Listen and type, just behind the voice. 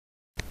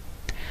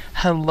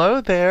Hello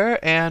there,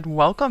 and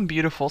welcome,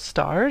 beautiful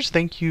stars.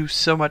 Thank you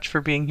so much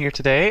for being here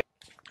today.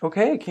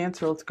 Okay,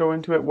 Cancer, let's go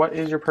into it. What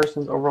is your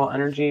person's overall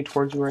energy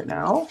towards you right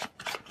now?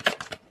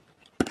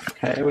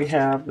 Okay, we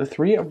have the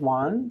Three of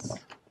Wands.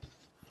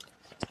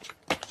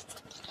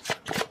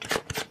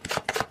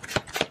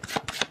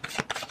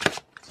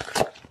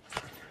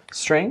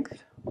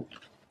 Strength.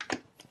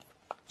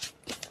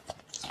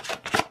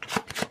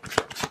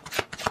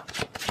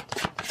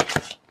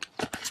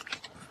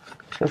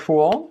 The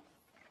Fool.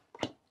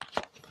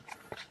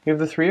 You have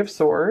the Three of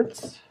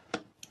Swords.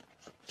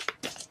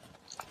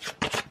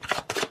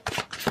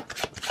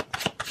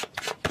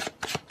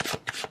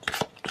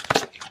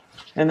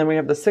 And then we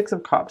have the Six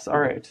of Cups. All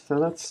right,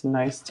 so that's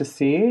nice to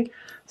see.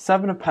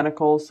 Seven of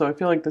Pentacles. So I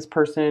feel like this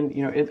person,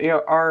 they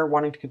are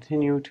wanting to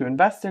continue to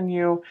invest in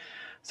you.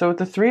 So with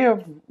the Three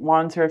of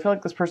Wands here, I feel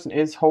like this person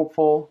is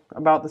hopeful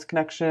about this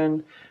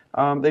connection.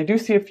 They do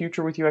see a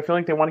future with you. I feel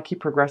like they want to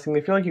keep progressing.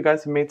 They feel like you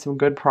guys have made some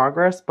good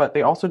progress, but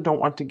they also don't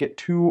want to get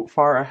too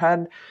far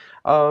ahead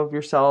of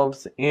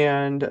yourselves.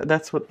 And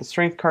that's what the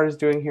Strength card is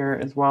doing here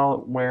as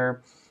well,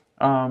 where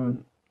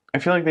I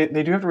feel like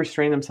they do have to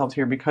restrain themselves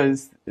here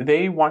because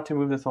they want to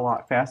move this a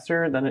lot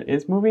faster than it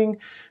is moving,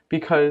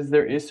 because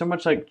there is so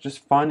much like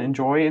just fun and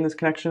joy in this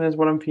connection is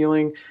what I'm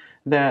feeling,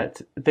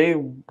 that they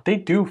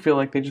do feel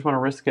like they just want to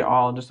risk it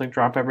all and just like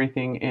drop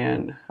everything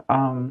and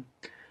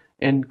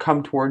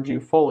come towards you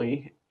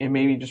fully and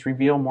maybe just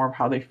reveal more of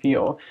how they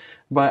feel.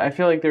 But I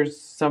feel like there's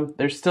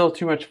still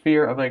too much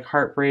fear of like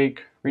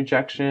heartbreak,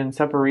 rejection,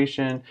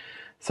 separation,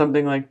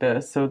 something like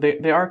this. So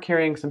they are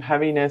carrying some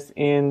heaviness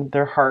in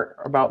their heart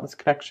about this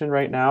connection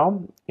right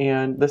now,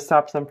 and this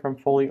stops them from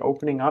fully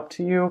opening up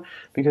to you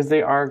because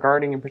they are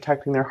guarding and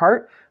protecting their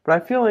heart.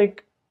 But I feel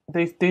like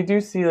they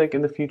do see like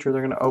in the future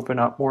they're going to open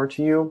up more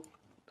to you.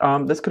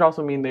 This could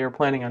also mean they are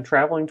planning on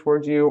traveling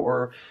towards you,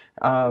 or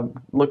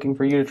looking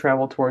for you to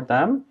travel toward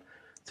them.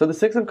 So the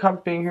Six of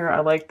Cups being here, I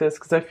like this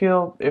because I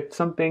feel if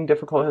something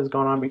difficult has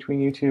gone on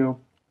between you two,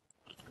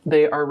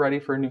 they are ready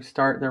for a new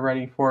start. They're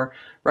ready for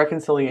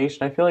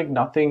reconciliation. I feel like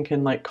nothing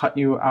can like cut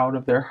you out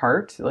of their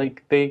heart.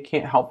 Like they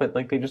can't help it.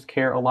 Like they just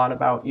care a lot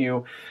about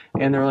you,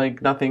 and they're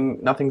like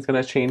nothing's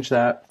gonna change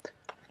that.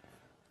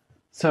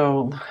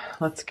 So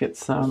let's get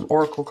some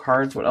oracle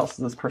cards. What else is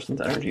this person's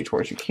energy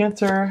towards you,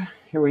 Cancer?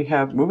 Here we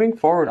have moving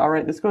forward. All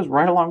right, this goes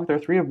right along with our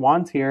Three of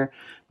Wands here.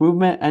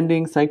 Movement,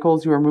 ending,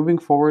 cycles. You are moving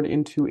forward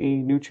into a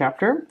new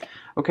chapter.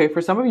 Okay,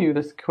 for some of you,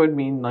 this could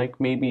mean like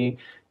maybe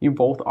you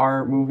both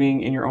are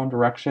moving in your own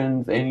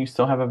directions and you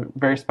still have a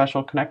very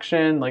special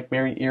connection, like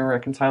very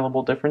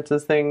irreconcilable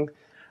differences thing.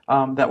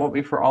 That won't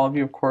be for all of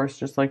you, of course,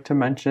 just like to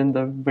mention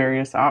the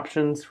various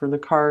options for the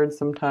cards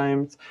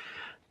sometimes.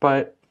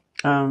 But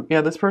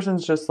yeah, this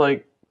person's just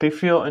like, they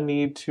feel a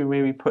need to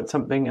maybe put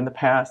something in the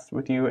past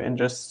with you and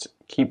just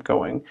keep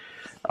going.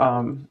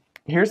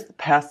 Here's the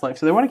past life.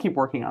 So they want to keep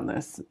working on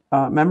this.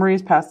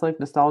 Memories, past life,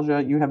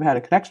 nostalgia. You have had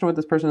a connection with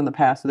this person in the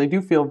past, so they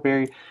do feel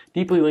very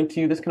deeply linked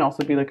to you. This can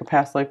also be like a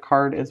past life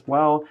card as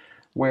well,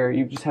 where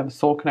you just have a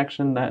soul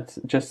connection that's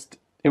just,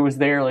 it was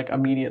there like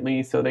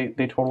immediately. So they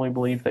totally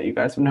believe that you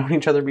guys have known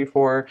each other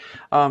before.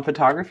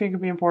 Photography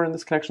could be important in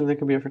this connection. They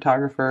could be a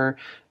photographer,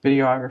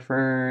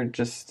 videographer,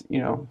 just,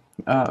 so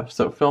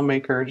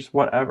filmmaker, just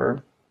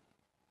whatever.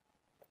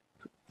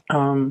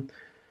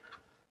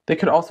 They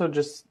could also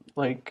just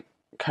like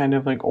kind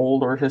of like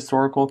old or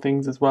historical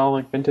things as well,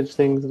 like vintage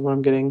things is what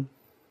I'm getting.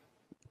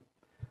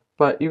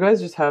 But you guys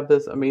just have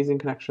this amazing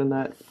connection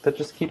that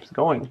just keeps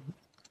going.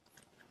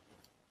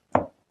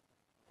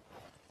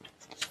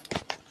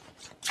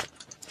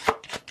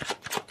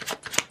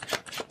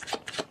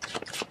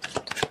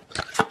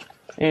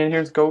 And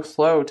here's go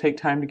slow, take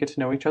time to get to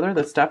know each other.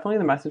 That's definitely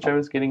the message I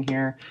was getting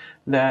here,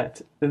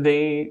 that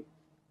they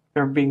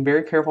are being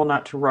very careful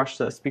not to rush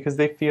this because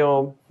they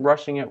feel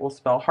rushing it will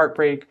spell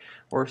heartbreak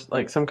or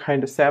like some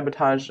kind of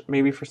sabotage.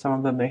 Maybe for some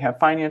of them, they have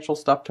financial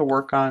stuff to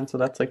work on. So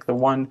that's like the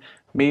one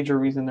major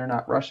reason they're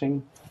not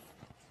rushing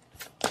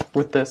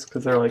with this,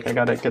 because they're like, I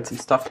got to get some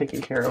stuff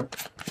taken care of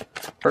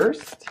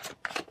first.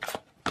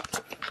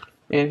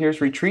 And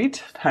here's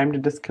retreat, time to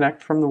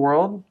disconnect from the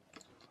world.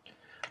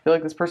 I feel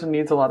like this person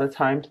needs a lot of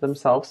time to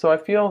themselves. So I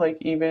feel like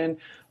even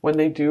when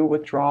they do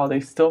withdraw,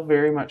 they still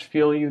very much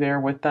feel you there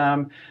with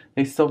them.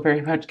 They still very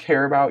much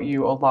care about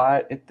you a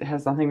lot. It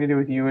has nothing to do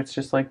with you. It's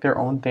just like their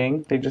own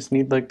thing. They just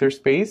need like their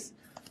space.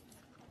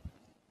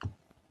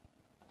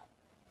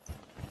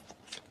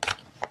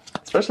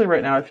 Especially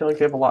right now, I feel like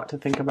they have a lot to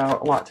think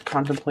about, a lot to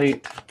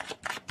contemplate.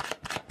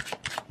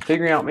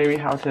 Figuring out maybe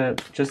how to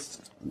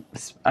just,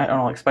 I don't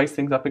know, like spice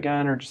things up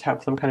again or just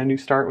have some kind of new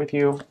start with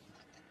you.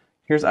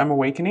 Here's I'm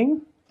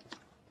awakening.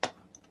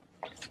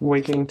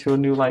 Awakening to a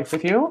new life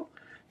with you.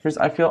 Here's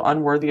I feel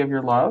unworthy of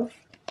your love.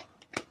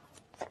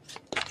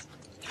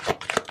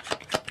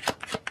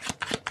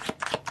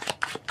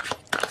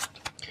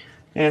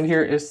 And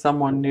here is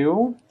someone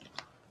new.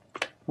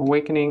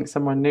 Awakening,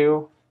 someone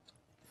new.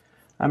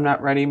 I'm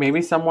not ready.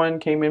 Maybe someone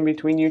came in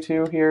between you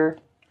two here.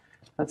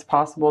 That's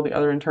possible. The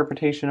other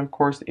interpretation, of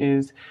course,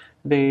 is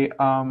they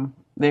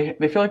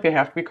they feel like they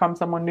have to become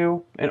someone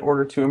new in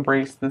order to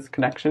embrace this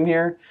connection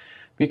here,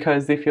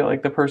 because they feel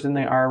like the person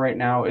they are right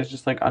now is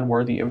just like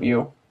unworthy of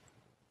you.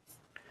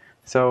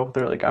 So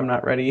they're like, I'm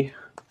not ready.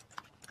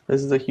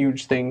 This is a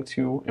huge thing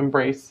to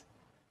embrace.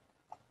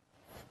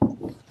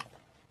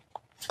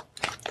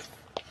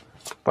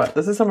 But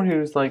this is someone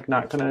who's like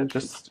not gonna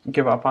just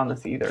give up on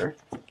this either.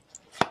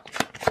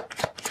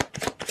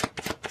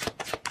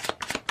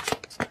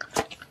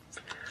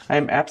 I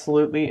am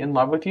absolutely in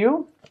love with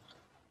you.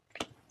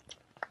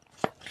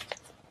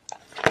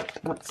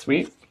 That's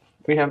sweet.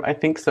 We have, I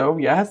think so,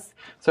 yes.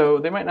 So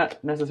they might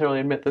not necessarily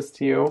admit this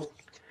to you.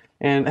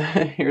 And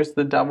here's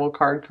the Devil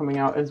card coming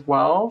out as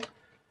well.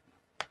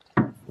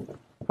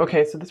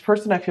 Okay, so this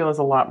person I feel is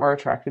a lot more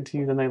attracted to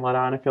you than they let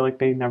on. I feel like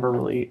they never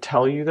really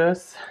tell you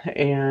this.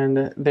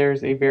 And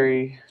there's a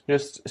very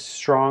just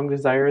strong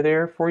desire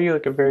there for you,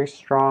 like a very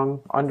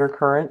strong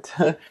undercurrent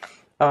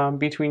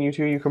between you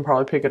two. You can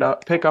probably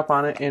pick up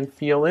on it and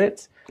feel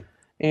it.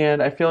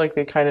 And I feel like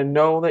they kind of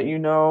know that you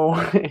know,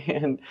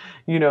 and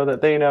you know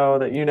that they know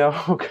that you know,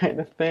 kind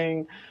of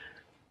thing.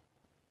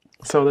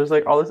 So there's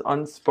like all this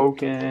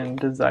unspoken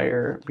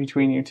desire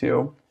between you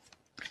two.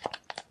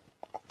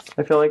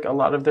 I feel like a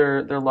lot of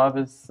their love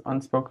is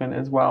unspoken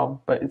as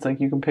well, but it's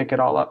like you can pick it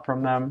all up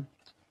from them.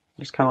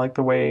 Just kind of like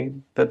the way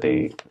that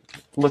they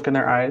look in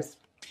their eyes.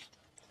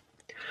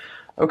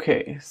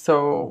 Okay,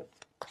 so,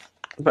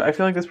 but I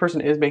feel like this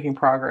person is making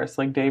progress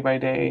like day by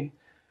day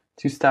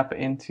to step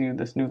into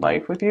this new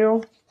life with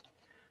you.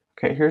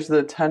 Okay, here's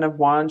the 10 of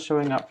Wands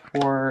showing up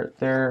for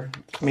their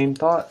main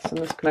thoughts in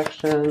this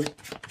connection.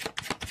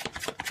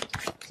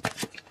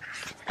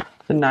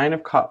 The 9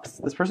 of Cups.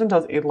 This person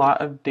does a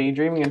lot of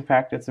daydreaming. In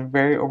fact, it's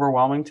very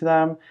overwhelming to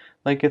them.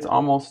 Like it's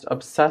almost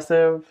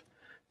obsessive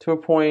to a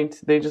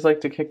point. They just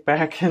like to kick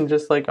back and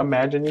just like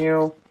imagine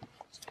you.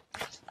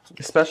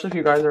 Especially if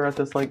you guys are at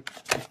this like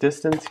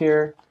distance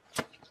here.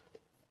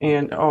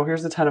 And oh,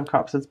 here's the 10 of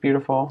Cups. It's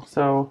beautiful.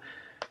 So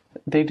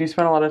they do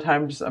spend a lot of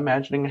time just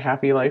imagining a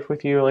happy life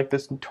with you, like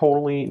this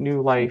totally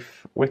new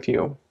life with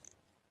you.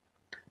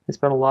 They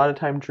spend a lot of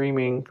time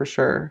dreaming for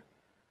sure.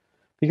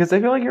 Because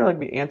they feel like you're like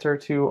the answer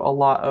to a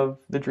lot of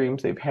the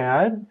dreams they've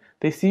had.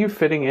 They see you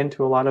fitting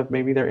into a lot of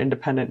maybe their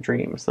independent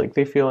dreams. Like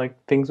they feel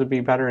like things would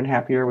be better and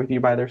happier with you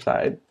by their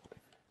side.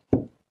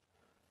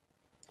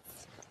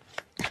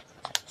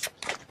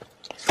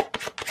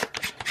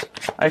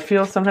 I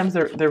feel sometimes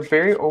they're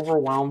very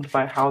overwhelmed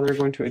by how they're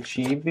going to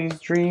achieve these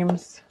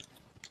dreams.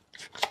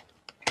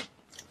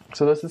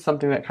 So this is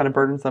something that kind of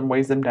burdens them,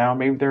 weighs them down.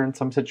 Maybe they're in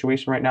some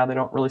situation right now they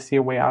don't really see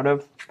a way out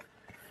of.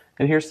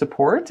 And here's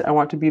support. I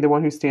want to be the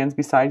one who stands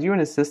beside you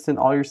and assists in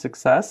all your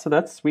success. So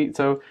that's sweet.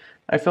 So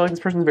I feel like this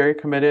person's very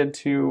committed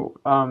to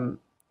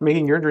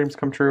making your dreams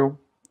come true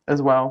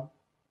as well.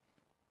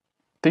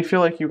 They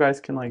feel like you guys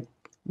can like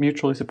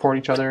mutually support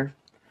each other.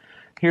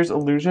 Here's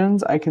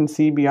illusions. I can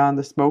see beyond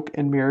the smoke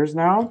and mirrors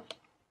now.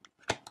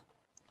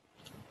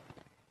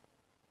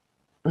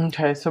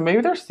 Okay, so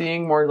maybe they're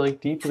seeing more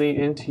like deeply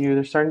into you.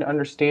 They're starting to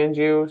understand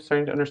you,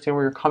 starting to understand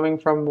where you're coming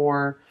from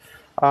more.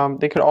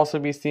 They could also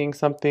be seeing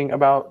something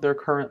about their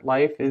current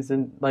life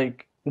isn't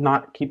like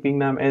not keeping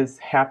them as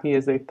happy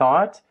as they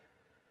thought.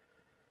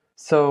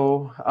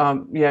 So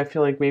yeah, I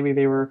feel like maybe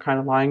they were kind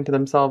of lying to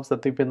themselves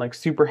that they've been like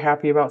super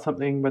happy about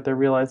something, but they're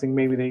realizing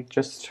maybe they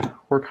just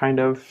were kind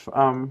of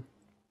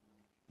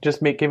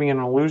just giving an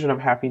illusion of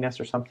happiness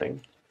or something.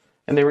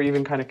 And they were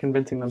even kind of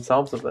convincing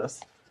themselves of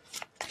this.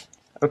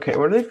 Okay,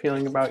 what are they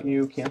feeling about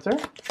you, Cancer?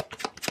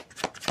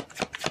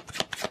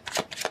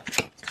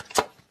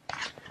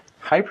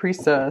 High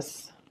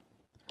Priestess.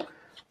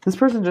 This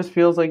person just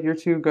feels like you're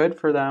too good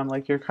for them.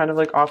 Like you're kind of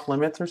like off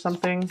limits or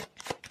something.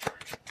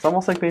 It's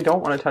almost like they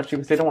don't want to touch you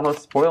because they don't want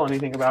to spoil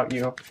anything about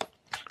you.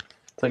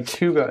 It's like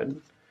too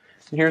good.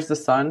 And here's the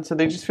Sun. So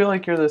they just feel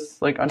like you're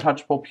this like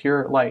untouchable,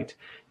 pure light.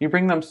 You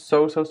bring them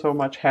so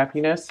much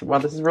happiness. Wow,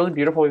 this is really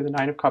beautiful with the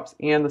 9 of Cups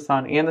and the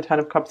Sun and the 10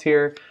 of Cups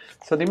here.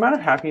 So the amount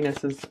of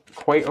happiness is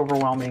quite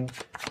overwhelming.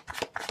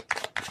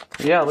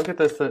 Yeah, look at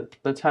this.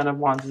 The 10 of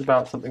Wands is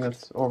about something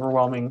that's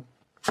overwhelming.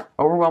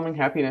 Overwhelming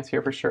happiness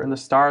here for sure. And the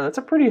Star, that's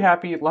a pretty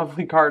happy,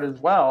 lovely card as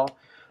well.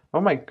 Oh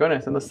my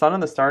goodness. And the Sun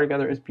and the Star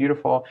together is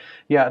beautiful.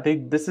 Yeah,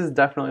 this is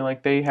definitely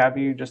like they have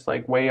you just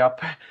like way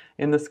up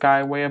in the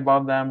sky, way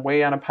above them,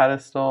 way on a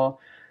pedestal.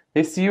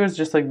 They see you as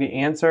just like the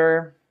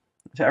answer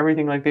to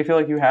everything. Like they feel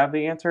like you have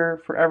the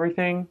answer for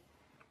everything.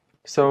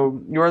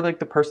 So you're like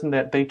the person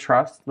that they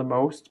trust the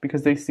most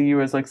because they see you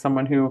as like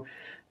someone who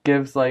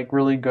gives like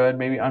really good,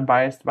 maybe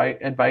unbiased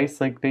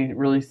advice. Like they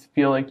really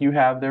feel like you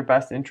have their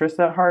best interests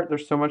at heart.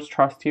 There's so much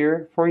trust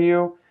here for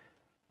you.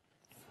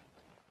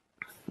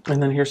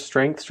 And then here's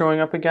Strength showing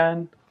up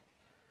again.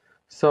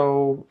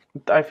 So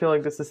I feel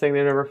like this is saying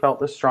they never felt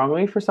this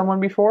strongly for someone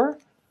before.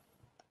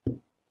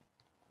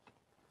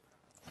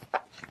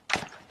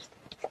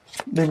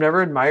 They've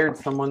never admired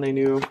someone they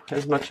knew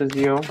as much as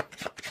you.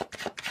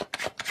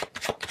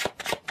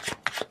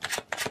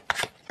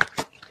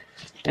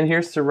 And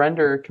here's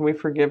Surrender. Can we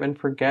forgive and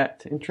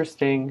forget?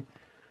 Interesting.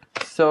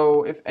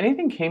 So if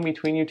anything came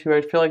between you two,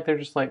 I feel like they're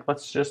just like,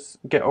 let's just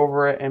get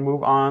over it and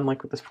move on.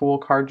 Like with this Fool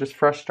card, just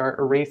fresh start,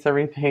 erase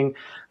everything,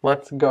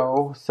 let's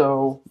go.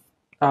 So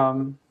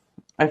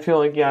I feel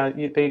like, yeah,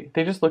 they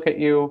just look at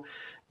you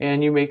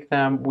and you make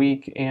them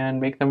weak and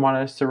make them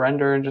want to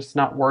surrender and just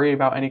not worry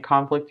about any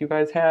conflict you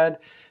guys had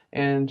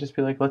and just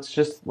be like, let's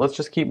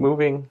just keep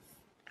moving.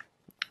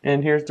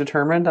 And here's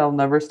determined. I'll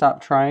never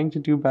stop trying to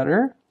do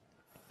better.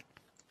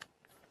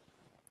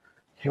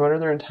 Okay, what are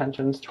their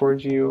intentions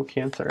towards you,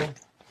 Cancer?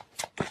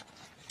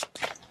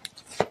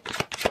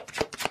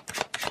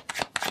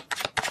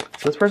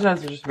 This person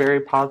has just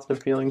very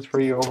positive feelings for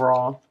you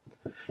overall.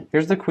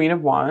 Here's the Queen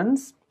of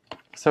Wands.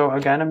 So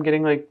again, I'm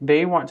getting like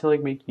they want to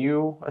like make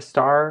you a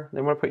star.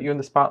 They want to put you in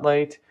the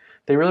spotlight.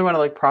 They really want to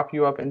like prop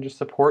you up and just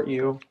support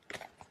you.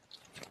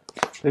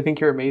 They think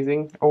you're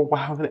amazing. Oh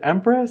wow, the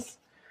Empress.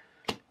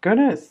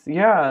 Goodness,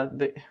 yeah.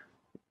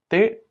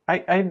 I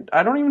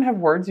don't even have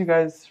words, you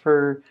guys,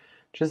 for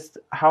just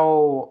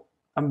how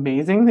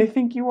amazing they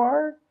think you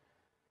are.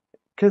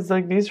 Because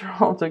like these are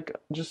all like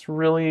just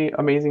really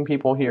amazing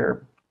people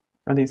here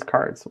on these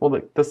cards.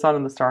 Well, the sun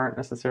and the star aren't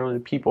necessarily the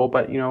people,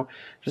 but you know,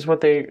 just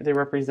what they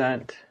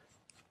represent.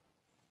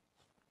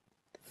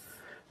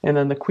 And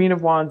then the Queen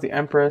of Wands, the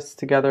Empress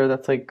together,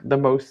 that's like the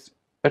most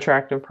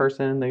attractive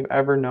person they've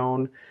ever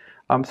known.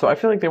 So I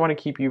feel like they want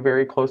to keep you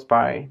very close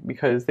by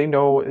because they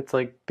know it's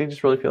like, they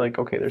just really feel like,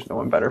 okay, there's no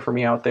one better for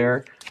me out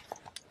there.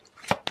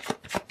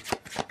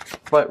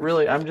 But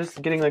really, I'm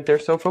just getting like, they're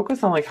so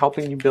focused on like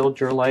helping you build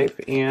your life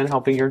and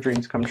helping your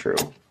dreams come true.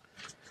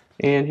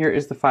 And here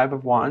is the Five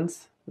of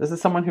Wands. This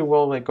is someone who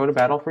will like go to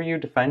battle for you,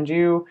 defend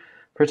you,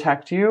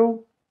 protect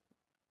you.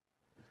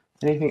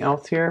 Anything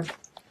else here?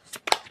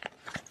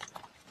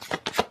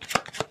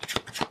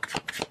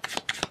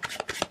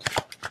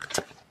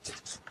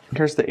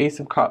 Here's the Ace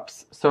of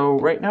Cups. So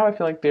right now I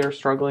feel like they're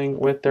struggling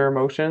with their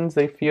emotions.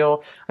 I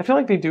feel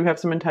like they do have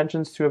some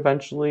intentions to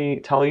eventually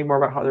tell you more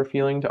about how they're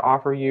feeling, to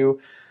offer you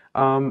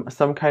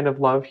some kind of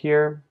love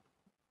here.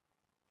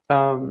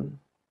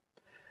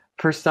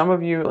 For some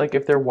of you, like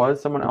if there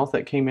was someone else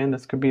that came in,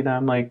 this could be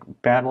them like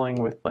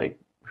battling with like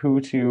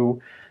who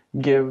to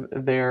give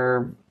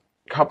their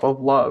cup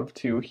of love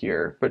to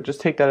here. But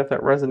just take that if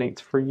that resonates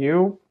for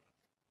you.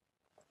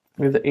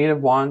 We have the Eight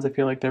of Wands. I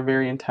feel like they're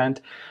very intent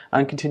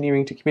on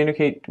continuing to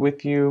communicate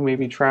with you,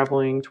 maybe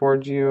traveling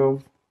towards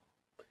you.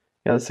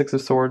 Yeah, the Six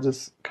of Swords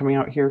is coming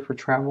out here for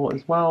travel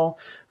as well,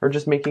 or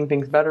just making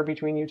things better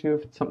between you two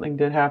if something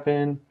did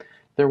happen.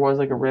 There was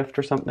like a rift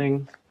or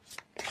something.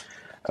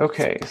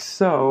 Okay,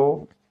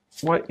 so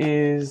what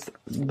is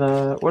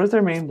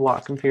their main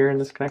block and fear in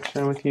this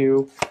connection with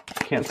you,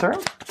 Cancer?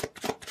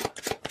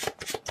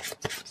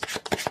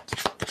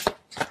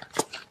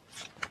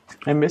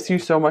 I miss you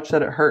so much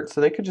that it hurts.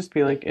 So they could just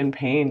be like in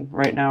pain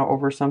right now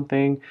over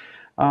something.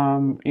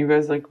 You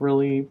guys like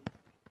really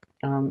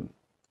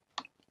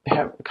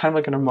have kind of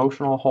like an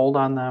emotional hold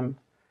on them.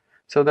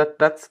 So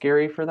that's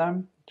scary for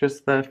them.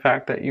 Just the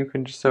fact that you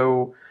can just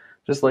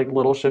like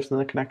little shifts in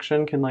the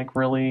connection can like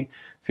really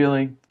feel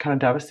like kind of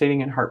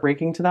devastating and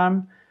heartbreaking to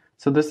them.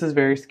 So this is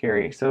very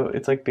scary. So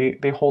it's like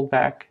they hold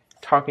back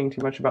talking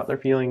too much about their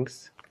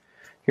feelings.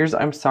 Here's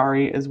I'm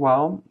sorry as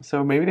well.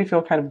 So maybe they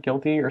feel kind of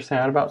guilty or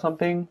sad about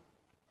something.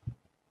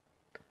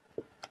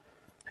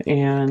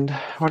 And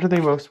what do they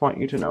most want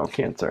you to know,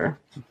 Cancer?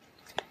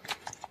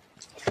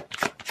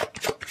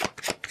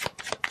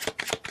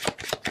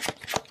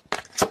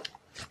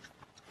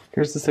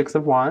 Here's the Six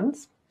of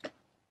Wands.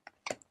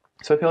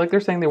 So I feel like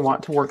they're saying they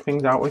want to work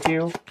things out with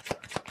you.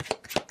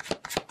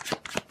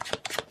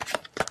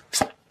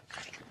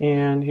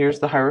 And here's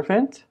the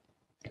Hierophant.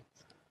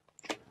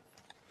 I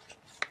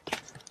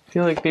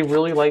feel like they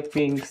really like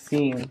being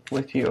seen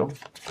with you.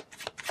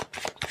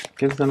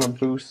 Gives them a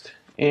boost.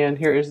 And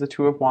here is the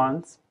Two of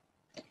Wands.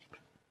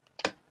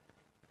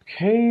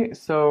 Okay,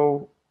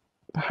 so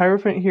the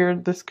Hierophant here,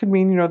 this could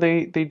mean, you know,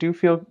 they do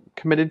feel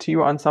committed to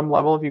you on some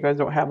level. If you guys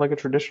don't have like a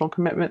traditional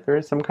commitment, there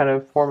is some kind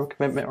of form of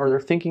commitment, or they're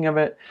thinking of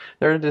it.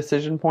 They're at a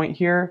decision point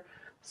here.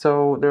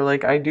 So they're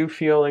like, I do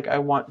feel like I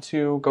want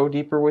to go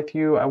deeper with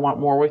you. I want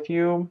more with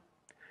you.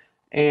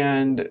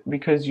 And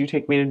because you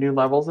take me to new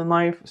levels in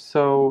life,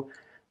 so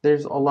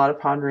there's a lot of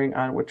pondering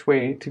on which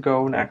way to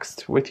go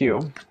next with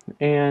you.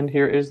 And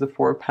here is the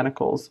Four of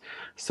Pentacles.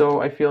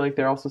 So I feel like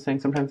they're also saying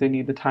sometimes they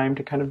need the time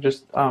to kind of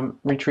just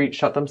retreat,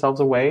 shut themselves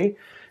away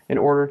in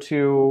order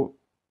to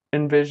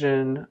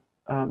envision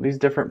these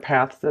different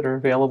paths that are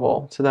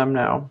available to them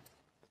now.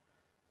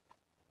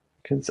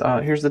 Because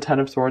here's the Ten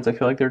of Swords. I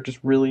feel like they're just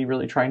really,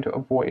 really trying to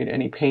avoid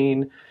any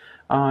pain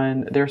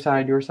on their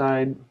side, your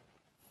side.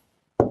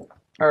 All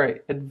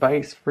right,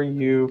 advice for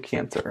you,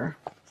 Cancer.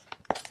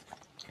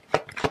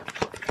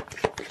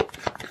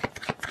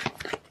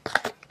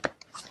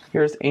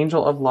 Here's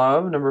Angel of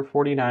Love, number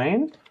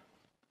 49.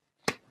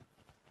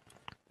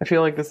 I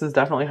feel like this is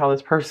definitely how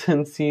this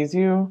person sees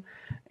you.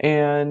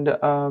 And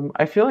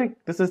I feel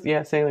like this is,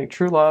 yeah, saying like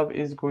true love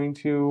is going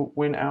to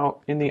win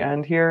out in the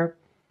end here.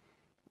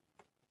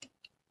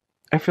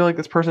 I feel like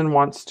this person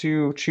wants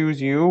to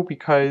choose you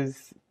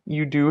because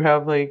you do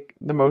have like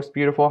the most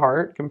beautiful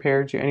heart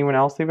compared to anyone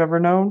else they've ever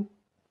known.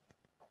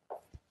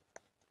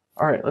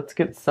 All right, let's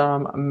get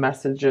some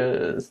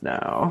messages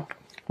now.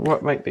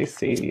 What might they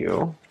say to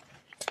you?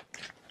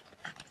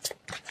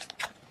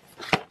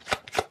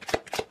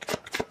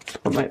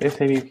 What might they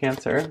say to you,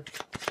 Cancer?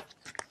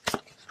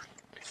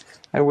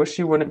 I wish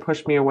you wouldn't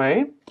push me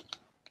away.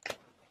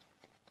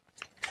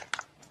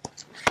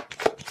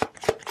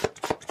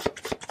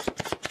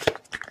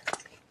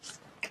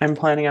 I'm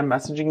planning on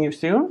messaging you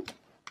soon.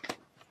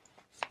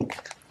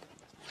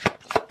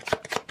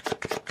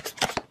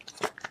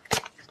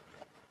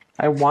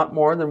 I want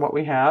more than what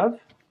we have.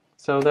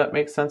 So that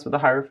makes sense with the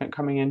Hierophant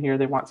coming in here.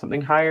 They want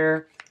something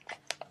higher.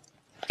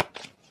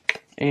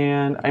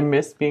 And I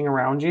miss being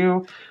around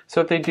you.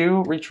 So if they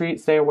do retreat,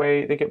 stay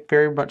away, they get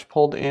very much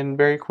pulled in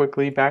very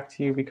quickly back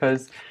to you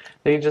because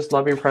they just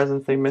love your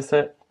presence. They miss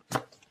it.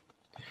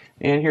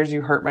 And here's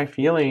you hurt my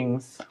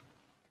feelings.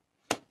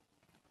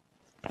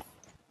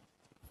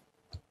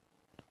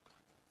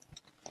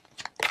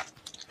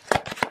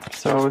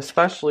 So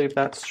especially if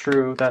that's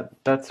true, that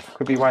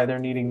could be why they're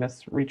needing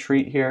this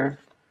retreat here.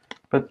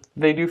 But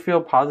they do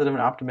feel positive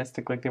and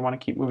optimistic, like they want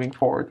to keep moving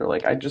forward. They're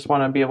like, I just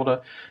want to be able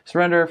to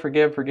surrender,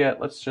 forgive,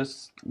 forget. Let's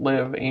just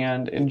live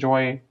and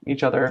enjoy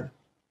each other.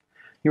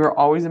 You are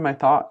always in my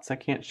thoughts. I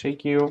can't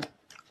shake you.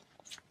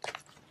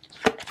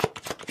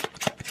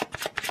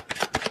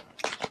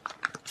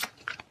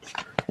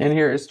 And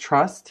here is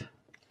trust.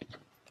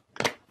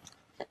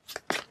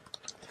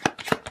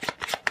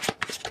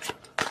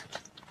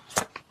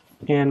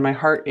 And my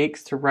heart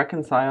aches to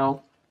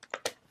reconcile.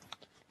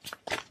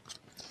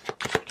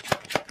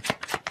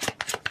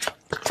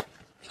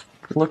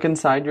 Look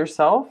inside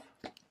yourself.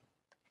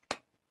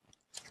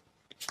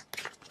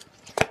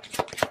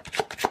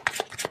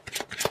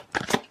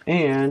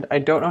 And I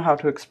don't know how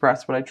to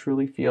express what I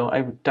truly feel.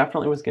 I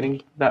definitely was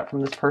getting that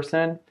from this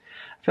person.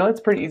 I feel like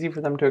it's pretty easy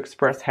for them to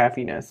express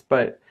happiness,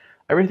 but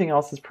everything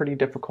else is pretty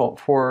difficult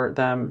for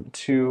them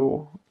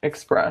to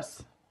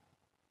express.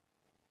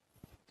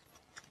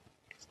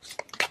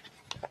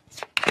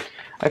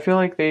 I feel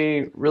like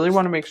they really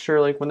want to make sure,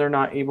 like when they're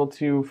not able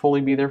to fully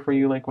be there for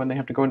you, like when they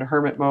have to go into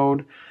hermit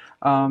mode,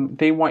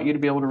 they want you to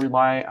be able to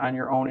rely on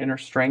your own inner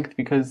strength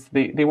because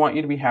they want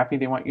you to be happy.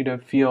 They want you to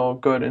feel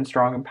good and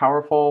strong and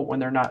powerful when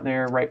they're not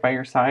there right by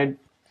your side.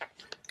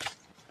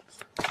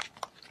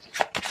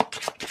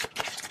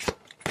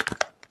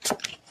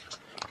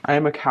 I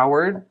am a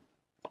coward.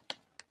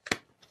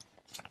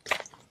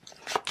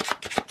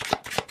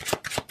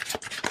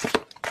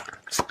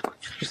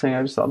 Interesting,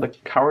 I just saw the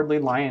cowardly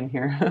lion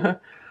here.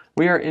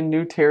 We are in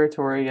new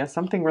territory. Yeah,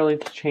 something really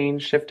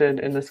changed, shifted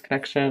in this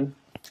connection.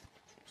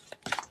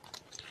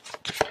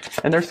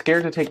 And they're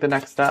scared to take the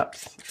next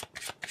steps.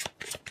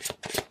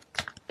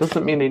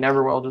 Doesn't mean they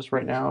never will, just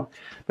right now.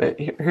 But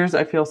here's,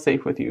 I feel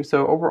safe with you.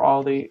 So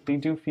overall, they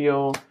do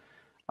feel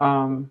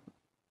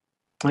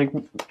like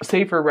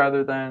safer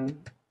rather than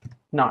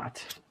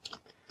not.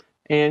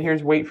 And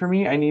here's wait for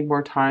me. I need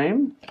more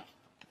time.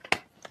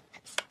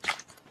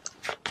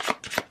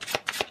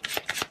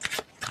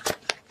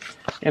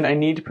 And I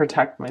need to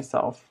protect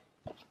myself.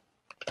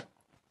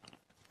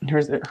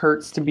 Here's it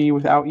hurts to be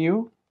without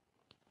you.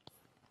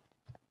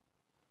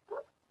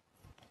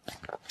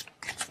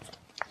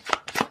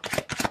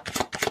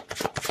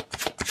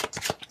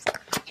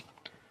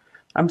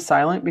 I'm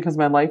silent because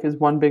my life is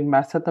one big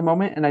mess at the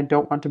moment and I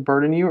don't want to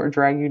burden you or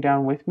drag you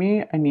down with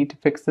me. I need to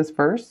fix this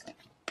first.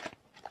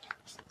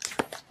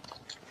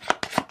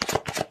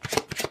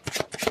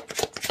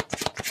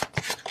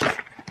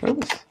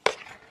 Oops.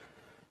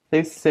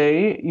 They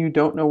say you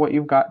don't know what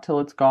you've got till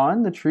it's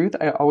gone. The truth,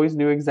 I always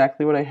knew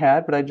exactly what I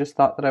had, but I just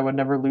thought that I would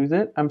never lose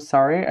it. I'm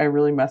sorry, I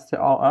really messed it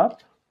all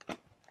up.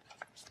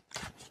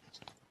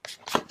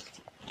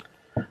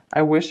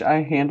 I wish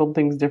I handled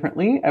things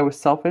differently. I was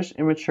selfish,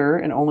 immature,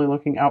 and only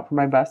looking out for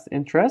my best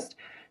interest.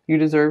 You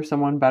deserve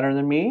someone better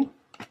than me.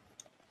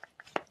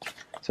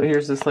 So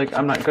here's this like,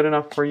 I'm not good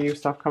enough for you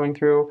stuff coming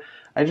through.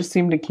 I just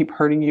seem to keep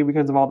hurting you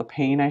because of all the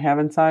pain I have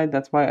inside.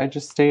 That's why I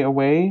just stay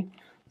away.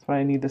 That's why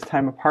I need this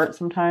time apart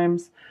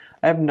sometimes.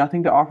 I have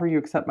nothing to offer you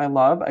except my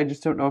love. I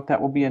just don't know if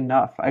that will be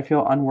enough. I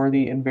feel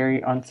unworthy and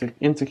very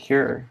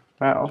insecure.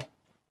 Wow.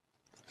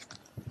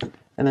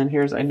 And then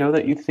here's, I know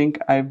that you think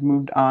I've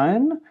moved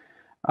on.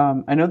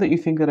 I know that you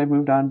think that I've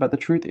moved on, but the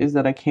truth is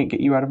that I can't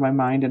get you out of my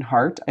mind and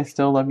heart. I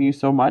still love you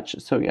so much.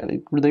 So yeah,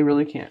 they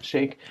really can't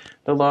shake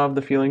the love,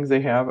 the feelings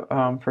they have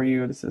for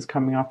you. This is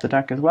coming off the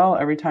deck as well.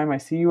 Every time I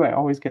see you, I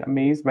always get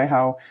amazed by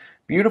how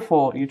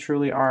beautiful you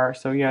truly are.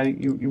 So yeah,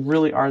 you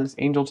really are this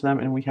angel to them.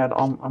 And we had,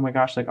 oh my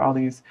gosh, like all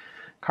these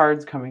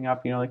cards coming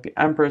up, you know, like the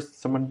Empress,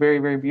 someone very,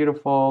 very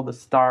beautiful, the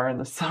star and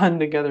the sun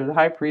together. The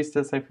High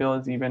Priestess, I feel,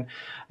 is even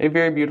a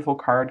very beautiful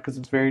card because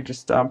it's very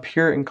just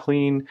pure and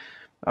clean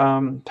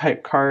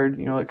type card,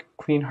 you know, like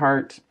Queen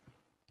Heart,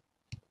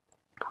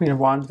 Queen of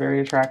Wands, very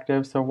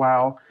attractive. So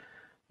wow,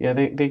 Yeah,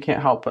 they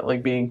can't help but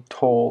like being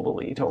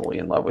totally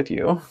in love with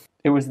you.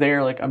 It was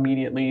there like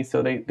immediately,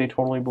 so they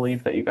totally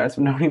believe that you guys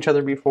have known each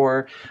other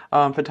before.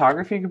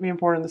 Photography could be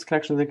important in this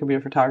connection. They could be a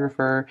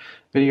photographer,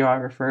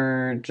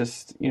 videographer,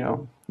 just,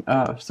 so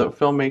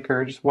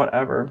filmmaker, just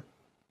whatever.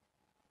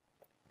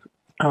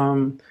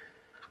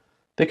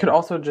 They could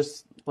also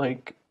just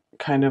like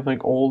kind of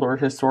like old or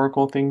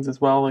historical things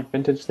as well, like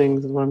vintage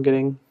things is what I'm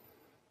getting.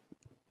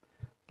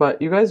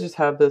 But you guys just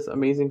have this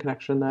amazing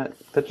connection that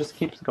just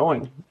keeps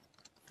going.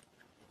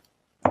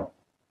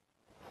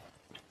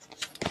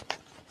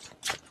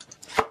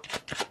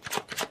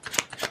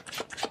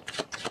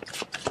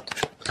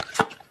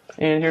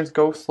 And here's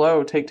go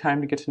slow, take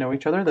time to get to know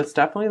each other. That's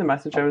definitely the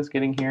message I was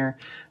getting here,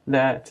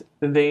 that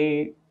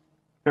they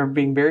are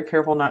being very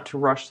careful not to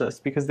rush this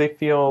because they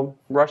feel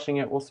rushing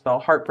it will spell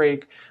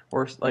heartbreak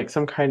or like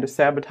some kind of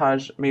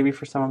sabotage. Maybe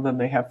for some of them,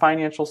 they have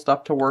financial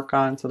stuff to work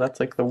on. So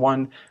that's like the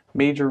one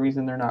major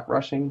reason they're not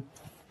rushing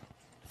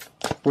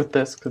with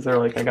this, because they're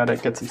like, I got to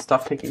get some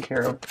stuff taken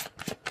care of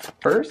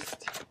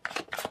first.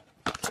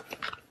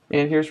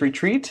 And here's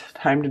retreat,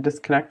 time to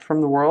disconnect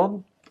from the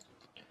world.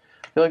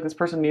 I feel like this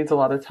person needs a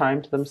lot of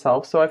time to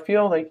themselves. So I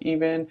feel like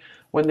even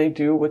when they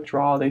do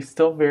withdraw, they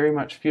still very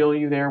much feel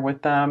you there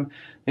with them.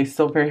 They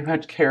still very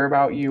much care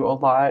about you a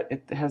lot.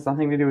 It has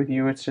nothing to do with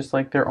you. It's just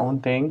like their own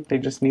thing. They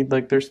just need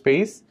like their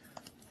space.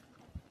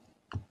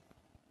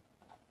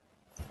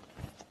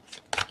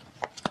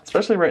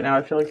 Especially right now,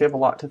 I feel like they have a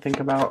lot to think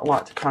about, a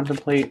lot to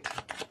contemplate.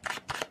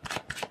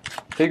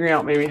 Figuring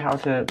out maybe how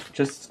to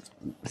just,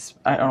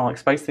 I don't know, like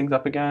spice things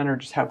up again or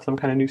just have some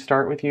kind of new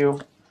start with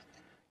you.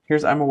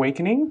 Here's I'm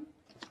awakening.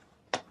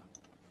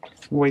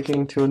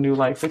 Awakening to a new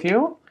life with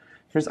you.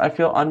 Here's I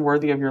feel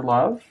unworthy of your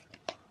love.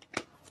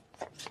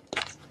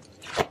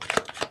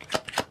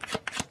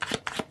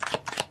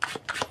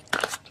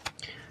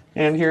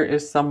 And here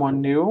is someone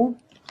new.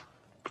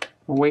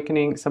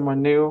 Awakening,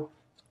 someone new.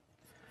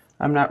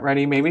 I'm not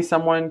ready. Maybe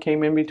someone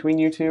came in between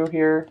you two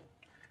here.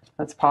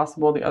 That's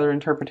possible. The other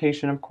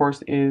interpretation, of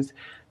course, is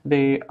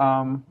they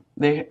feel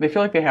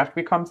like they have to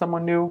become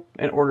someone new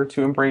in order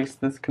to embrace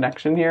this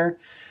connection here,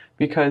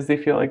 because they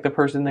feel like the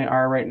person they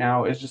are right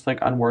now is just like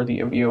unworthy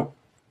of you.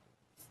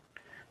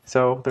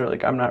 So they're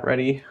like, I'm not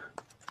ready.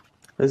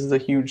 This is a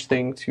huge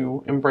thing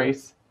to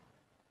embrace.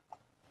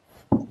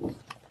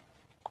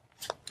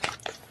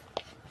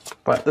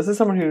 But this is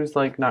someone who's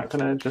like not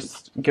gonna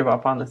just give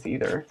up on this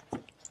either.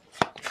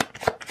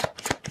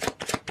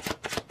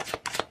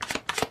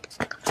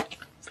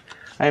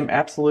 I am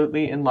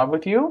absolutely in love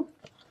with you.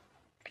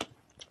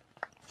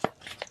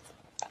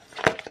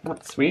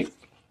 That's sweet.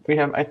 We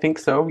have, I think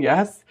so,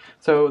 yes.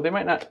 So they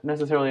might not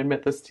necessarily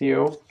admit this to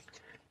you.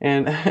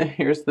 And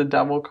here's the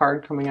Devil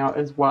card coming out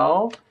as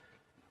well.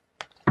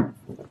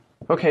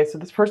 Okay, so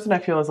this person I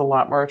feel is a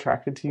lot more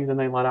attracted to you than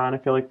they let on. I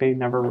feel like they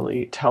never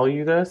really tell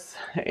you this.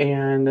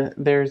 And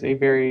there's a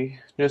very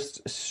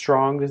just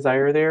strong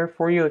desire there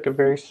for you, like a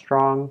very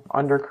strong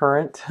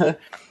undercurrent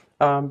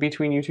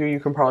between you two. You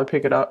can probably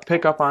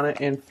pick up on it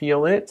and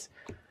feel it.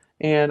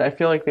 And I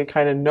feel like they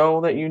kind of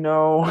know that you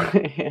know,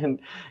 and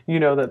you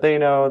know that they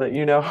know that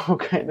you know,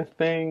 kind of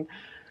thing.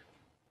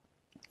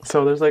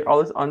 So there's like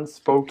all this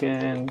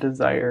unspoken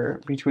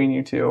desire between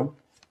you two.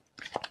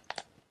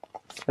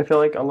 I feel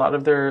like a lot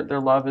of their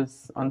love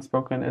is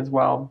unspoken as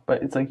well,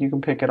 but it's like you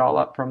can pick it all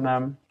up from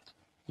them.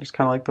 Just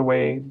kind of like the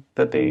way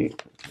that they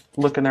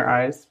look in their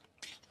eyes.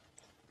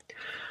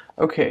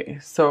 Okay,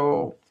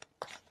 so,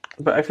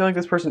 but I feel like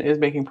this person is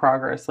making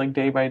progress like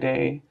day by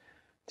day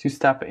to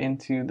step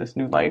into this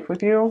new life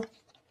with you.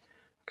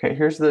 Okay,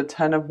 here's the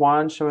 10 of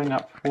Wands showing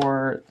up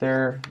for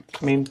their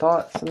main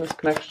thoughts in this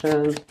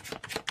connection.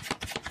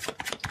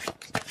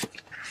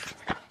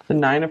 The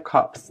 9 of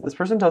Cups. This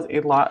person does a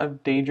lot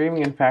of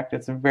daydreaming. In fact,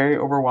 it's very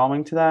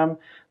overwhelming to them.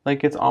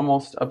 Like it's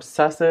almost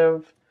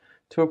obsessive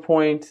to a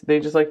point. They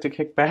just like to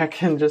kick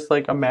back and just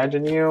like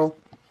imagine you.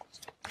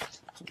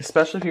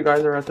 Especially if you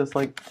guys are at this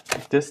like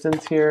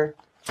distance here.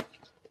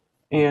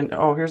 And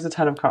oh, here's the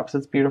 10 of Cups.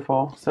 It's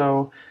beautiful.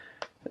 So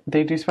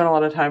they do spend a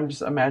lot of time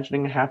just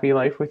imagining a happy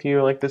life with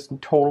you, like this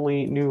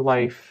totally new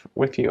life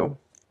with you.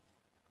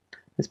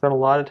 They spend a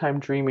lot of time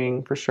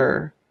dreaming for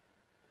sure.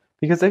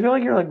 Because they feel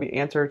like you're like the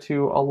answer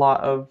to a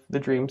lot of the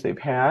dreams they've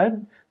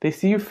had. They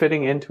see you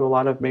fitting into a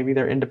lot of maybe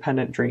their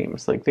independent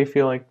dreams. Like they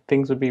feel like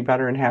things would be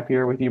better and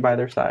happier with you by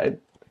their side.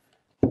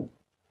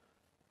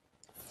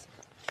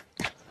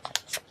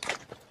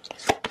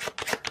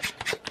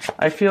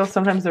 I feel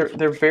sometimes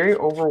they're very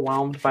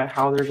overwhelmed by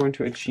how they're going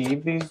to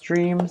achieve these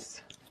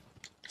dreams.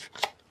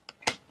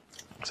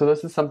 So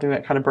this is something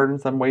that kind of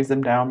burdens them, weighs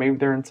them down. Maybe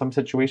they're in some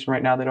situation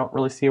right now they don't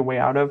really see a way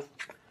out of.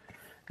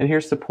 And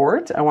here's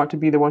support. I want to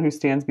be the one who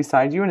stands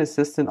beside you and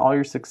assists in all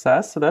your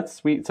success. So that's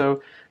sweet.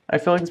 So I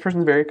feel like this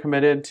person's very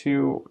committed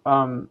to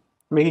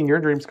making your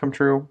dreams come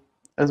true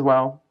as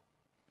well.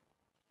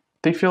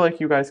 They feel like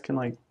you guys can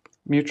like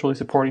mutually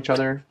support each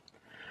other.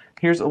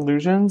 Here's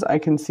illusions. I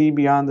can see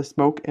beyond the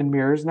smoke and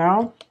mirrors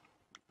now.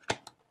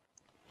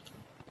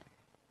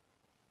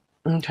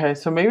 Okay,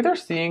 so maybe they're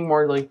seeing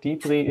more like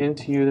deeply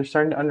into you. They're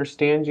starting to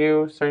understand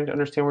you, starting to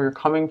understand where you're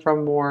coming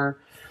from more.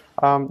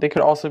 They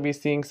could also be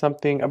seeing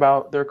something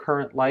about their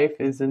current life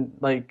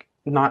isn't like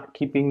not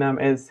keeping them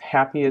as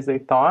happy as they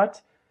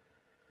thought.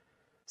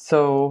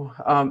 So,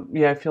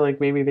 yeah, I feel like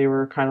maybe they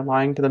were kind of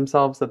lying to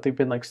themselves that they've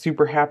been like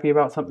super happy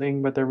about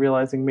something, but they're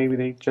realizing maybe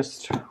they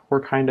just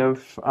were kind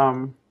of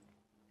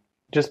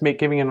just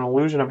giving an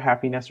illusion of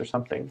happiness or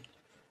something.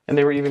 And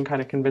they were even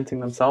kind of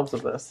convincing themselves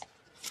of this.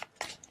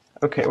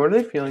 Okay, what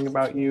are they feeling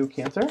about you,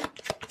 Cancer?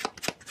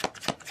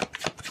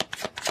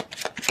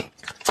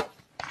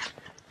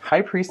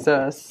 High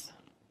Priestess.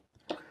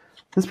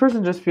 This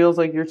person just feels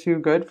like you're too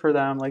good for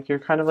them, like you're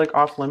kind of like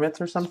off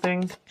limits or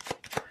something.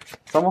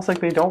 It's almost like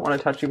they don't want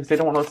to touch you because they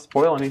don't want to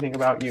spoil anything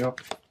about you.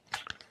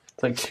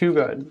 It's like too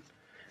good.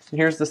 And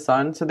here's the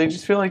sun. So they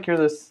just feel like you're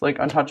this like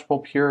untouchable,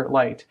 pure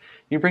light.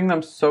 You bring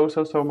them so,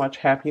 so, so much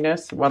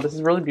happiness. Wow, this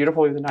is really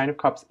beautiful with the Nine of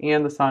Cups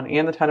and the Sun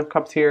and the Ten of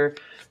Cups here.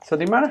 So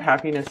the amount of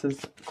happiness is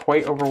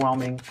quite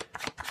overwhelming.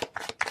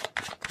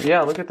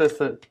 Yeah, look at this.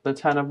 The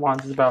Ten of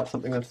Wands is about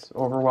something that's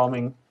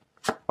overwhelming.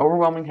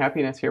 Overwhelming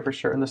happiness here for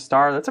sure. And the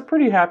star, that's a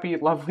pretty happy,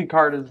 lovely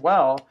card as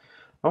well.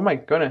 Oh my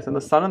goodness. And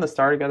the sun and the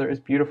star together is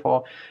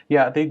beautiful.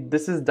 Yeah,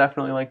 this is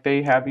definitely like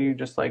they have you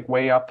just like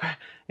way up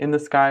in the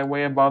sky,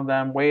 way above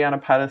them, way on a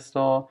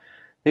pedestal.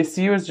 They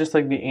see you as just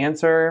like the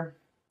answer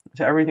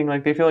to everything.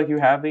 Like they feel like you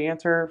have the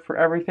answer for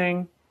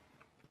everything.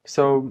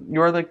 So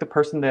you're like the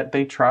person that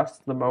they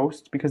trust the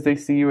most because they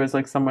see you as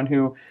like someone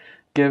who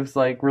gives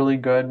like really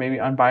good, maybe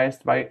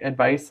unbiased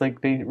advice.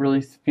 Like they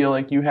really feel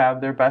like you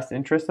have their best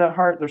interests at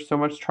heart. There's so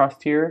much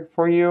trust here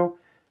for you.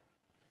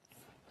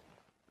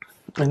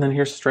 And then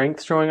here's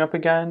strength showing up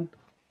again.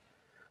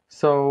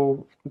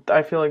 So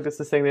I feel like this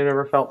is saying they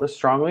never felt this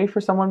strongly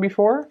for someone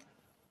before.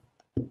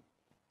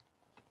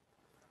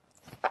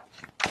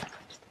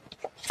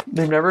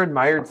 They've never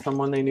admired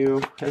someone they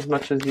knew as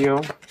much as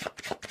you.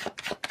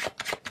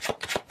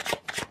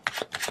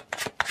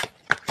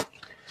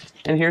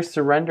 And here's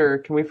surrender.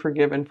 Can we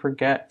forgive and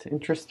forget?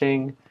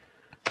 Interesting.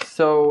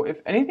 So if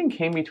anything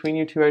came between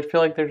you two, I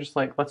feel like they're just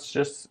like, let's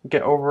just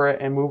get over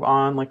it and move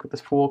on. Like with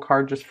this Fool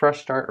card, just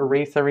fresh start,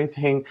 erase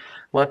everything.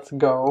 Let's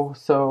go.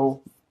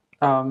 So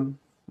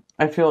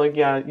I feel like,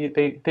 yeah,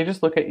 they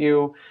just look at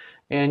you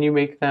and you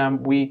make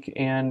them weak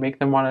and make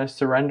them want to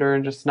surrender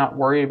and just not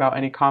worry about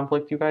any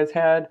conflict you guys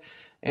had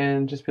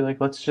and just be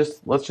like, let's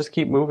just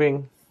keep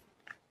moving.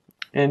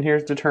 And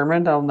here's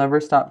determined. I'll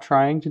never stop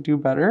trying to do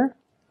better.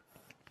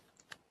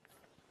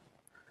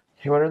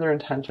 Okay, what are their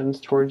intentions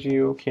towards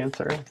you,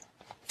 Cancer?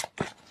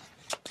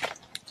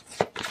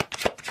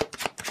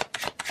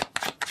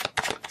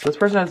 This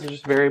person has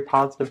just very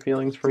positive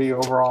feelings for you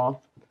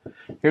overall.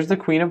 Here's the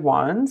Queen of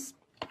Wands.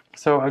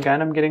 So again,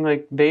 I'm getting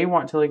like they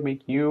want to like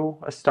make you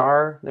a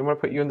star. They want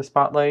to put you in the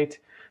spotlight.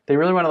 They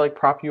really want to like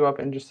prop you up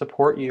and just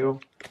support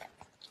you.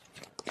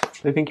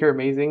 They think you're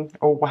amazing.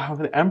 Oh wow,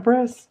 the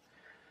Empress.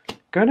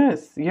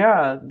 Goodness,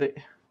 yeah.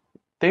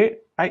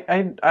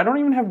 I don't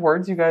even have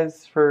words, you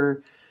guys,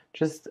 for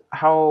just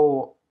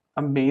how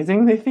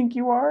amazing they think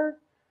you are.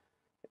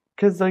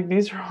 Because like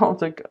these are all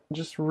like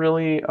just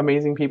really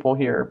amazing people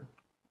here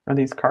on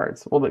these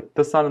cards. Well,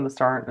 the sun and the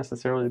star aren't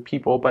necessarily the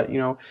people, but you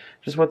know,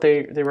 just what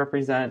they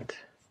represent.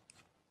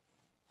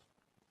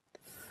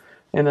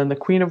 And then the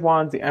Queen of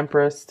Wands, the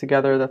Empress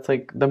together, that's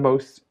like the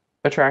most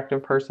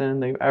attractive person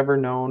they've ever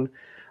known.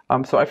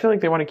 So I feel like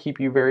they want to keep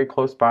you very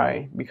close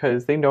by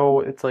because they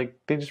know it's like,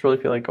 they just really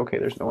feel like, okay,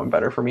 there's no one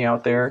better for me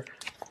out there.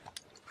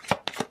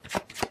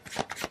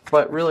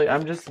 But really,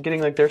 I'm just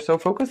getting like, they're so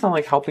focused on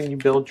like helping you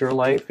build your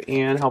life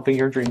and helping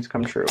your dreams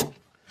come true.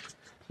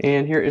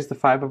 And here is the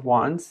Five of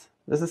Wands.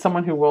 This is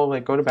someone who will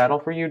like go to battle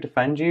for you,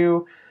 defend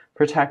you,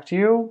 protect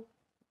you.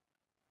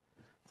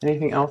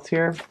 Anything else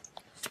here?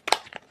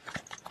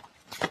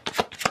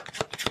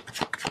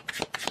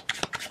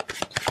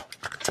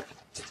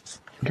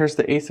 Here's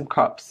the Ace of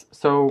Cups.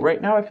 So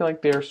right now I feel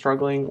like they're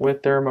struggling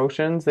with their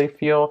emotions. I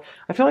feel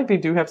like they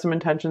do have some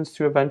intentions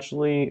to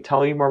eventually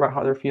tell you more about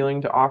how they're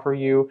feeling, to offer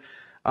you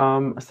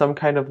some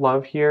kind of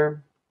love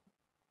here.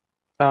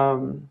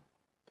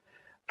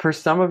 For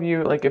some of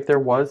you, like if there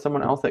was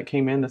someone else that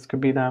came in, this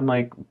could be them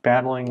like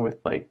battling with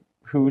like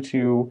who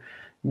to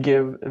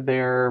give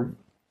their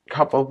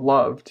cup of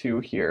love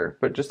to here.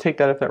 But just take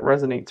that if that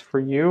resonates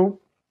for you.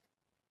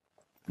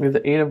 We have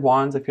the Eight of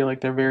Wands. I feel like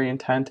they're very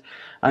intent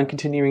on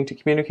continuing to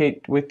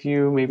communicate with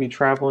you, maybe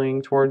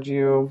traveling towards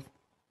you.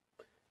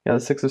 Yeah, the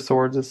Six of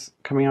Swords is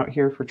coming out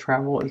here for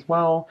travel as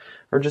well,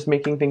 or just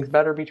making things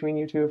better between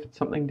you two if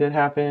something did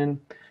happen.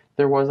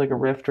 There was like a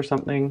rift or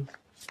something.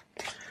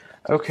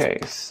 Okay,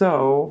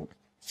 so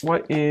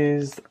what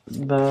is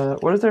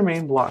their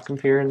main block and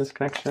fear in this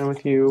connection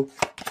with you,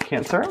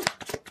 Cancer?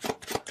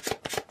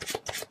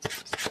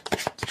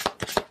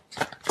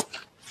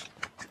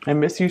 I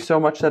miss you so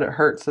much that it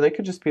hurts. So they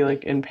could just be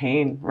like in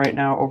pain right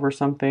now over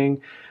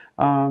something.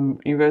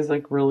 You guys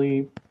like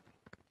really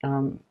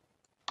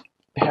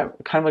have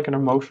kind of like an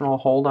emotional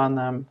hold on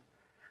them.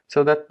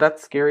 So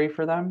that's scary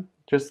for them.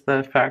 Just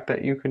the fact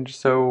that you can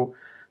just so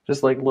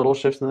just like little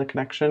shifts in the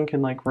connection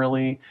can like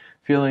really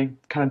feel like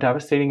kind of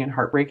devastating and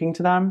heartbreaking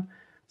to them.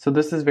 So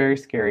this is very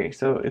scary.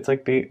 So it's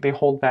like they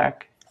hold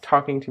back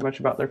talking too much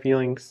about their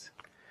feelings.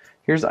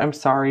 Here's I'm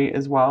sorry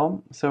as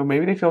well. So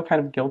maybe they feel kind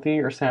of guilty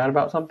or sad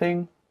about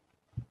something.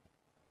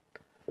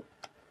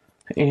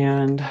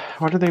 And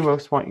what do they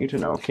most want you to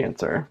know,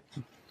 Cancer?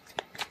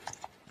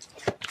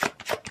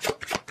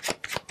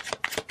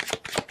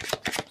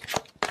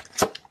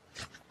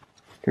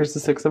 Here's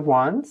the Six of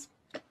Wands.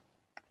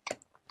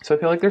 So I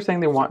feel like they're saying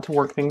they want to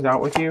work things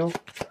out with you.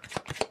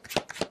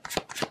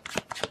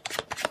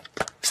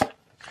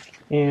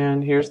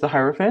 And here's the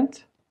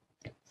Hierophant.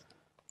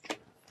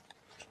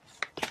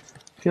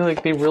 I feel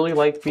like they really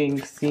like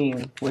being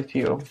seen with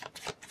you.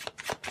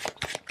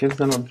 Gives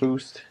them a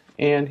boost.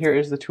 And here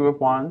is the Two of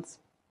Wands.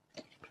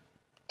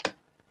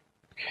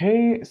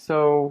 Okay,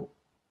 so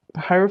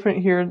the Hierophant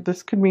here,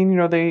 this could mean, you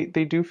know, they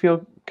do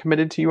feel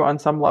committed to you on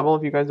some level.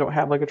 If you guys don't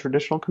have like a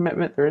traditional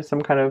commitment, there is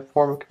some kind of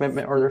form of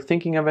commitment, or they're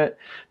thinking of it.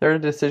 They're at a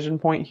decision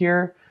point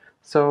here.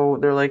 So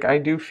they're like, I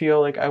do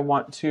feel like I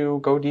want to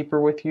go deeper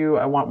with you.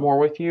 I want more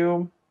with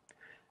you.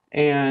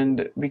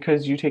 And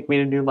because you take me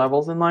to new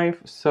levels in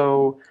life,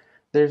 so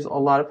there's a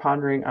lot of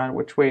pondering on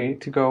which way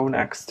to go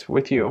next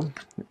with you.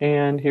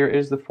 And here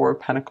is the Four of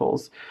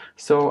Pentacles.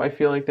 So I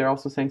feel like they're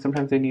also saying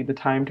sometimes they need the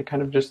time to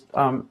kind of just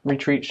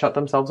retreat, shut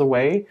themselves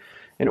away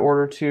in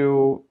order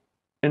to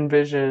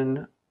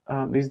envision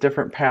these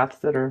different paths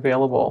that are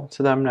available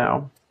to them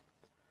now.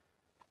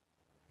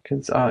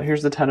 Because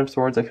here's the Ten of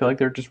Swords. I feel like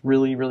they're just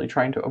really, really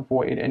trying to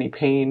avoid any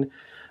pain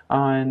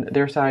on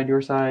their side,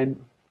 your side.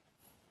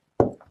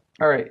 All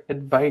right,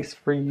 advice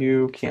for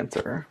you,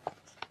 Cancer.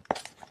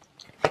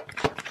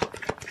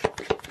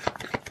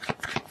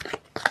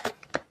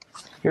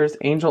 Here's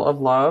Angel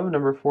of Love,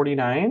 number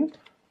 49.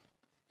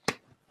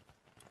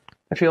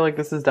 I feel like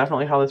this is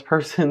definitely how this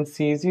person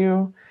sees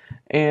you.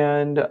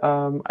 And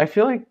I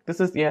feel like this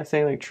is, yeah,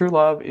 saying like true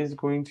love is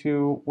going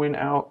to win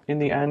out in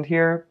the end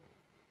here.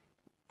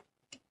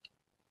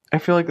 I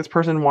feel like this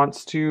person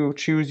wants to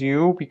choose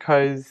you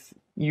because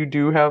you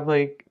do have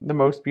like the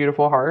most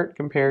beautiful heart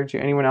compared to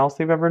anyone else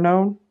they've ever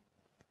known.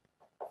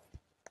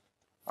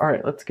 All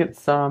right, let's get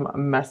some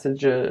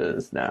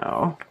messages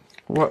now.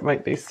 What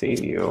might they say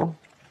to you?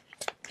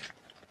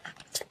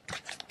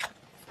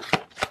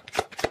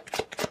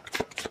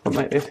 What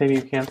might they say to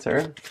you,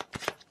 Cancer?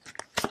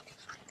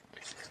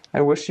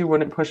 I wish you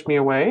wouldn't push me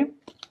away.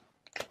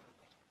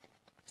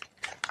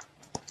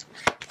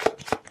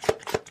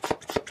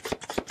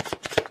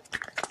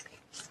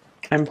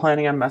 I'm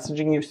planning on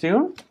messaging you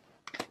soon.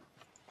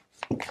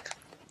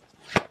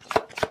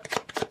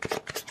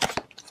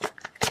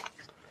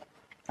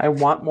 I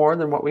want more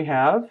than what we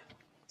have.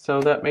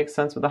 So that makes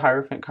sense with the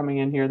Hierophant coming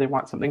in here. They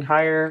want something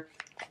higher.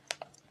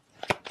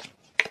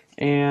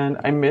 And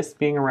I miss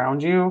being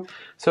around you.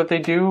 So if they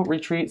do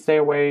retreat, stay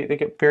away, they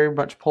get very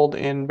much pulled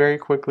in very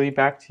quickly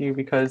back to you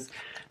because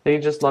they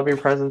just love your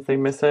presence. They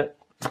miss it.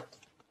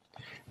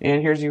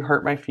 And here's You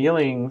Hurt My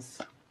Feelings.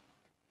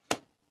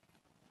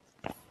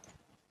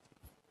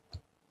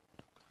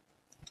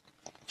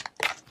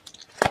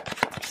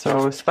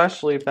 So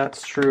especially if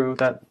that's true,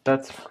 that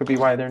could be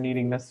why they're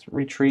needing this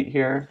retreat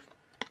here.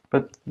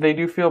 But they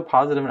do feel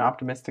positive and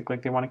optimistic,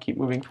 like they want to keep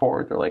moving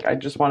forward. They're like, I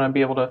just want to be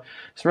able to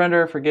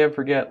surrender, forgive,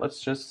 forget. Let's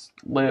just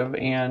live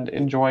and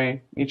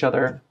enjoy each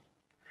other.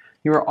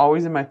 You are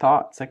always in my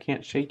thoughts. I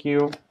can't shake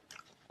you.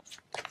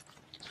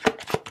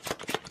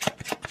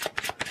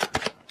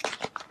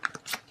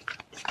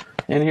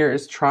 And here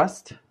is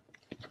Trust.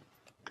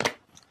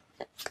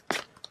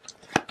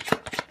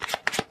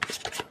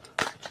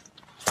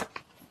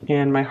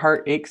 And my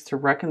heart aches to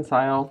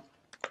reconcile.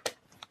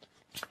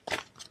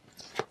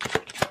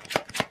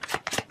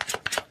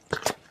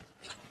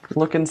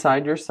 Look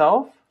inside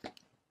yourself.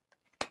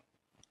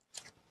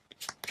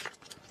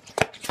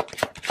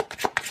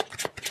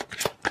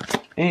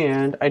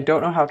 And I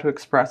don't know how to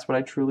express what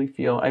I truly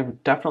feel. I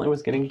definitely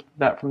was getting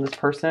that from this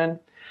person.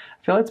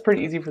 I feel like it's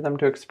pretty easy for them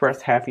to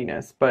express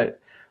happiness,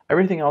 but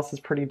everything else is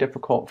pretty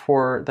difficult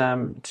for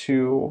them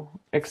to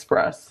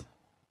express.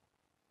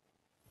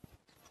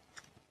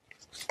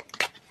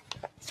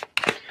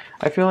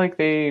 I feel like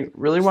they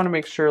really want to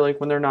make sure, like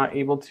when they're not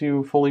able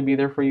to fully be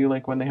there for you,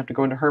 like when they have to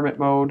go into hermit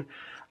mode,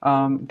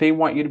 they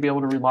want you to be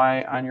able to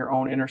rely on your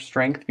own inner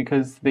strength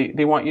because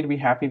they want you to be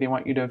happy. They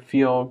want you to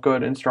feel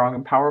good and strong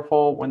and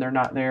powerful when they're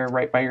not there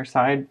right by your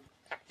side.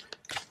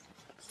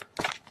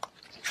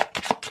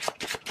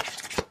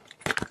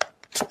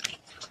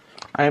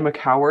 I am a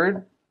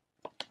coward.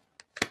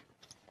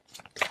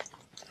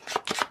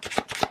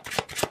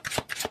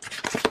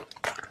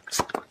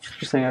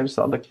 Interesting, I just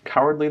saw the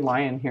Cowardly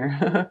Lion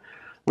here.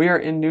 We are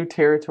in new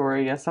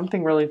territory. Yeah,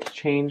 something really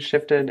changed,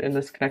 shifted in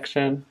this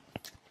connection.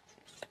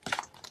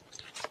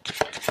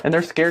 And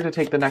they're scared to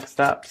take the next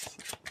steps.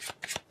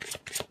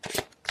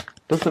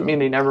 Doesn't mean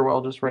they never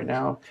will, just right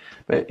now.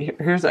 But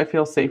here's, I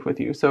feel safe with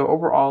you. So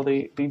overall,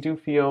 they do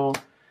feel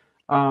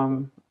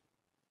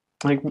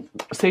like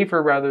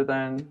safer rather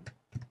than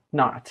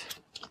not.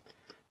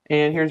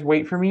 And here's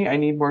Wait for Me. I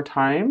need more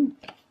time.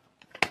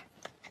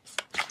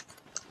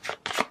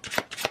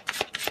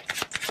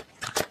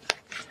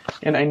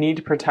 and I need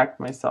to protect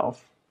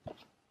myself.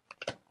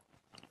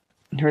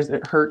 Here's,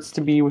 it hurts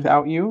to be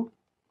without you.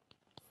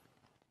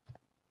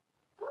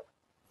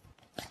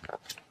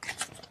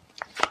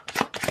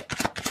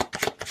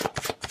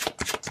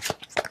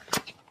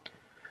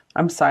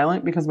 I'm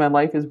silent because my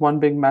life is one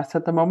big mess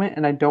at the moment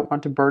and I don't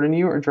want to burden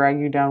you or drag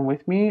you down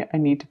with me. I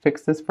need to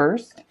fix this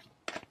first.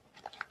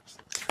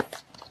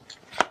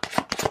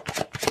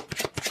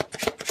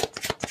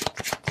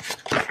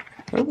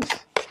 Oops.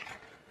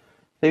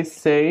 They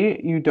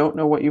say you don't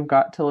know what you've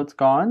got till it's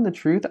gone. The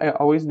truth, I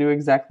always knew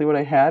exactly what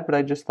I had, but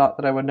I just thought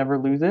that I would never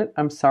lose it.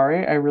 I'm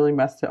sorry, I really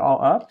messed it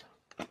all up.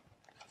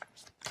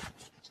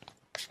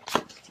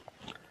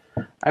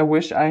 I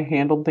wish I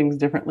handled things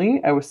differently.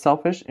 I was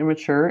selfish,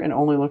 immature, and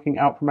only looking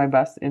out for my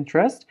best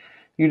interest.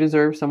 You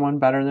deserve someone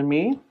better than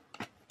me.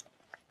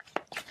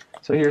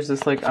 So here's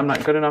this like, I'm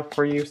not good enough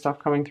for you stuff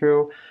coming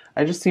through.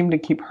 I just seem to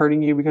keep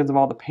hurting you because of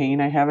all the pain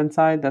I have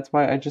inside. That's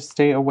why I just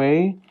stay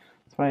away.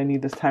 That's why I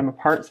need this time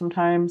apart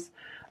sometimes.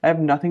 I have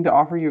nothing to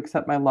offer you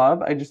except my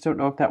love. I just don't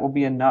know if that will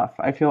be enough.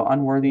 I feel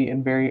unworthy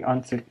and very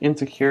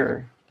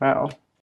insecure. Wow.